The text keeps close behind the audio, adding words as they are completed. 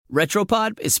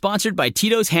Retropod is sponsored by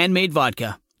Tito's Handmade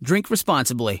Vodka. Drink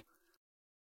responsibly.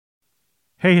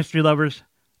 Hey, history lovers.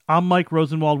 I'm Mike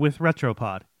Rosenwald with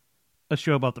Retropod, a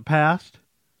show about the past,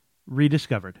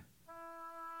 rediscovered.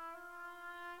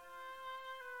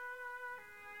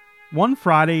 One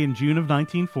Friday in June of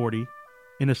 1940,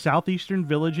 in a southeastern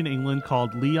village in England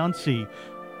called Leigh-on-Sea,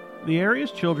 the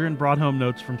area's children brought home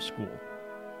notes from school.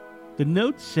 The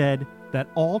notes said that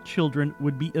all children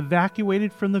would be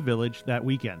evacuated from the village that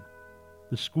weekend.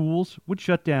 The schools would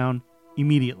shut down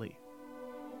immediately.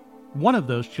 One of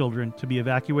those children to be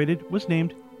evacuated was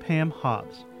named Pam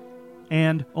Hobbs,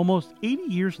 and almost 80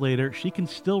 years later, she can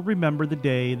still remember the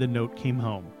day the note came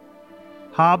home.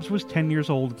 Hobbs was 10 years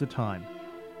old at the time.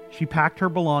 She packed her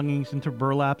belongings into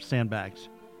burlap sandbags.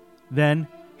 Then,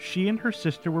 she and her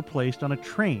sister were placed on a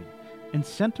train and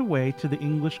sent away to the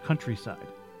English countryside.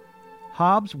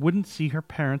 Hobbs wouldn't see her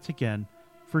parents again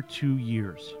for 2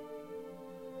 years.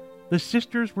 The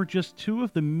sisters were just two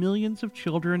of the millions of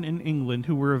children in England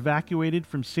who were evacuated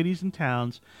from cities and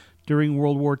towns during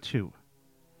World War II.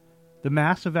 The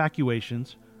mass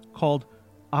evacuations, called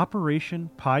Operation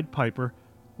Pied Piper,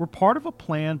 were part of a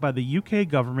plan by the UK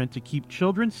government to keep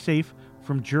children safe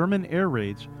from German air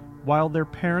raids while their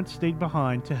parents stayed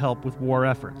behind to help with war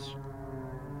efforts.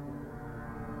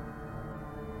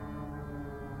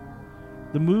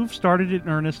 The move started in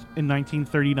earnest in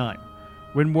 1939,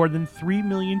 when more than 3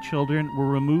 million children were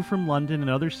removed from London and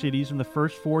other cities in the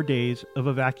first 4 days of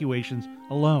evacuations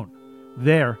alone.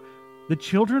 There, the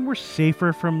children were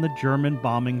safer from the German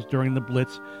bombings during the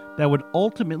Blitz that would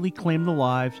ultimately claim the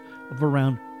lives of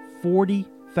around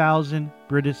 40,000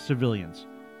 British civilians,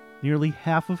 nearly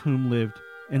half of whom lived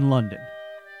in London.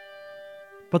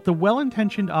 But the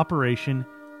well-intentioned operation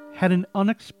had an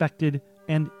unexpected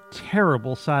and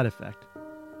terrible side effect.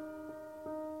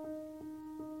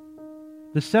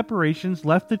 The separations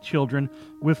left the children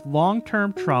with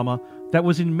long-term trauma that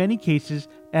was in many cases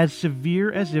as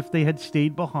severe as if they had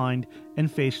stayed behind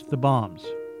and faced the bombs.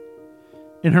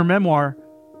 In her memoir,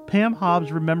 Pam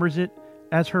Hobbs remembers it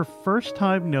as her first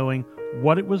time knowing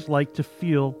what it was like to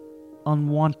feel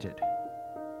unwanted.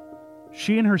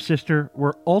 She and her sister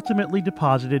were ultimately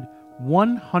deposited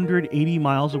 180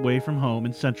 miles away from home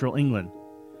in central England.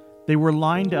 They were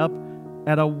lined up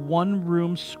at a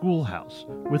one-room schoolhouse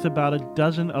with about a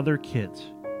dozen other kids.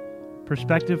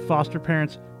 Prospective foster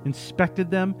parents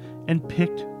inspected them and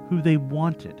picked who they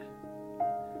wanted.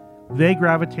 They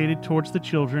gravitated towards the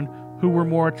children who were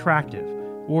more attractive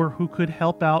or who could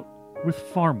help out with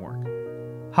farm work.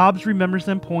 Hobbs remembers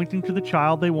them pointing to the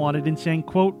child they wanted and saying,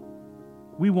 quote,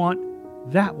 "We want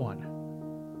that one."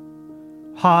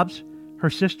 Hobbs,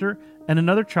 her sister, and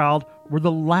another child were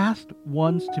the last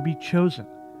ones to be chosen.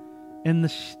 And the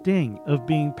sting of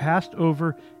being passed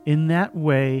over in that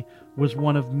way was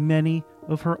one of many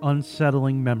of her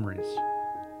unsettling memories.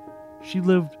 She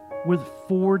lived with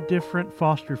 4 different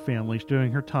foster families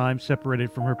during her time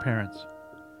separated from her parents.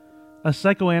 A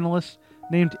psychoanalyst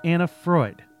named Anna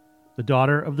Freud, the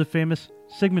daughter of the famous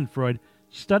Sigmund Freud,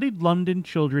 studied London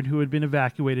children who had been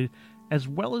evacuated as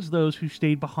well as those who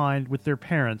stayed behind with their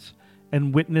parents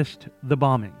and witnessed the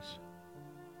bombings.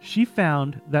 She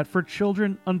found that for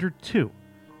children under 2,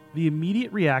 the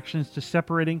immediate reactions to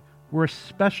separating were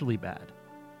especially bad.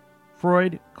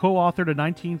 Freud co-authored a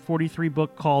 1943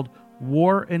 book called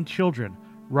War and Children,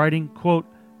 writing, quote,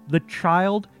 "The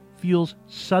child feels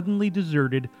suddenly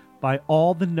deserted by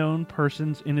all the known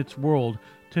persons in its world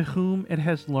to whom it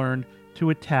has learned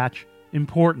to attach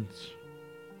importance."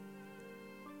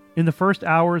 In the first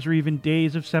hours or even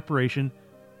days of separation,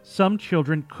 some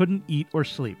children couldn't eat or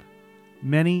sleep.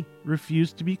 Many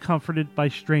refused to be comforted by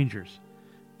strangers.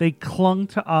 They clung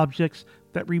to objects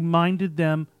that reminded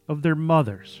them of their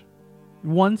mothers.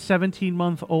 One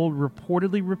 17-month-old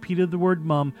reportedly repeated the word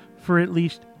mum for at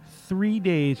least 3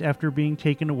 days after being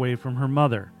taken away from her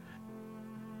mother.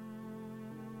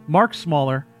 Mark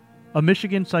Smaller, a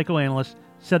Michigan psychoanalyst,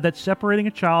 said that separating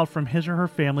a child from his or her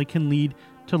family can lead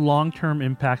to long-term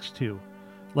impacts too,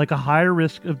 like a higher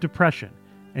risk of depression,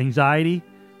 anxiety,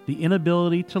 the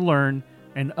inability to learn,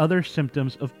 and other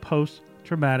symptoms of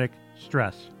post-traumatic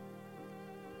stress.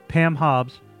 Pam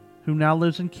Hobbs, who now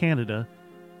lives in Canada,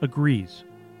 agrees.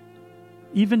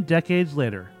 Even decades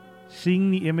later,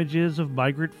 seeing the images of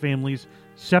migrant families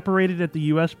separated at the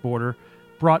U.S. border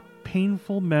brought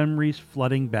painful memories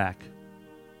flooding back.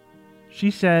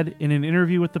 She said in an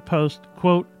interview with the Post,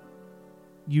 quote,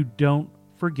 "You don't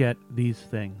forget these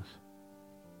things."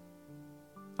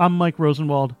 I'm Mike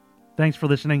Rosenwald. Thanks for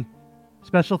listening.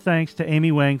 Special thanks to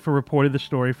Amy Wang for reporting the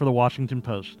story for the Washington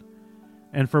Post.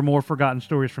 And for more forgotten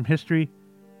stories from history,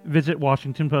 visit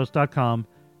WashingtonPost.com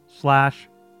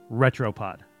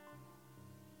retropod.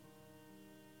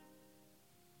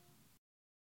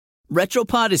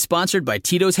 Retropod is sponsored by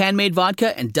Tito's Handmade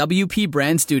Vodka and WP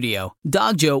Brand Studio.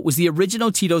 Dog Joe was the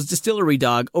original Tito's distillery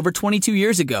dog over 22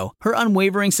 years ago. Her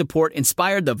unwavering support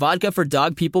inspired the Vodka for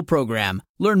Dog People program.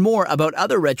 Learn more about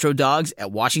other retro dogs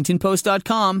at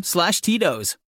WashingtonPost.com/Tito's.